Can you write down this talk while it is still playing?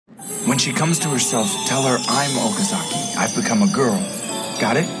When she comes to herself, tell her I'm Okazaki. I've become a girl.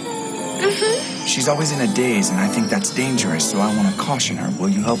 Got it? Mm-hmm. She's always in a daze, and I think that's dangerous, so I want to caution her. Will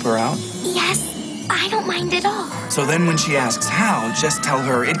you help her out? Yes, I don't mind at all. So then when she asks how, just tell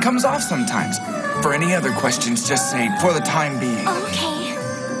her it comes off sometimes. For any other questions, just say, for the time being. Okay.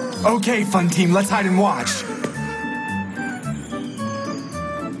 Okay, fun team, let's hide and watch.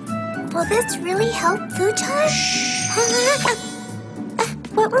 Will this really help, Futar?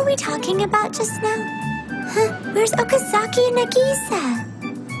 What were we talking about just now? Where's Okazaki and Nagisa?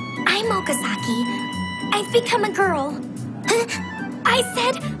 I'm Okazaki. I've become a girl. I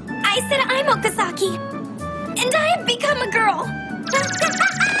said I'm Okazaki. And I have become a girl.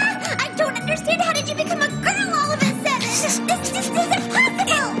 I don't understand. How did you become a girl all of a sudden? This just isn't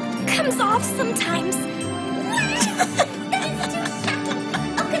possible. It comes off sometimes. That is too shocking.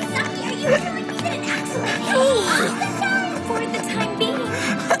 Okazaki, are you telling me that it actually for the time being.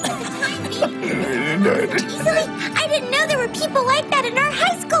 Easily? I didn't know there were people like that in our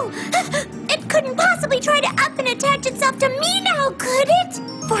high school. It couldn't possibly try to up and attach itself to me now, could it?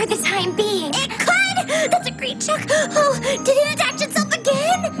 For the time being. It could? That's a great check. Oh, did it attach itself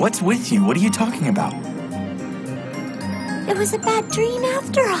again? What's with you? What are you talking about? It was a bad dream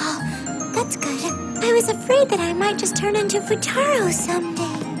after all. That's good. I was afraid that I might just turn into Futaro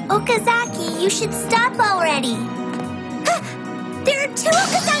someday. Okazaki, you should stop already. There are two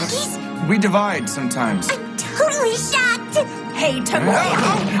Okazakis! We divide sometimes. I'm totally shocked! Hey, Tamoya,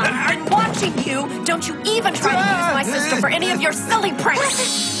 I've been watching you. Don't you even try to use my sister for any of your silly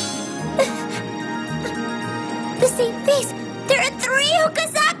pranks. The same face. There are three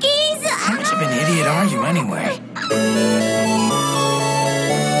Okazakis! How much of an idiot are you anyway?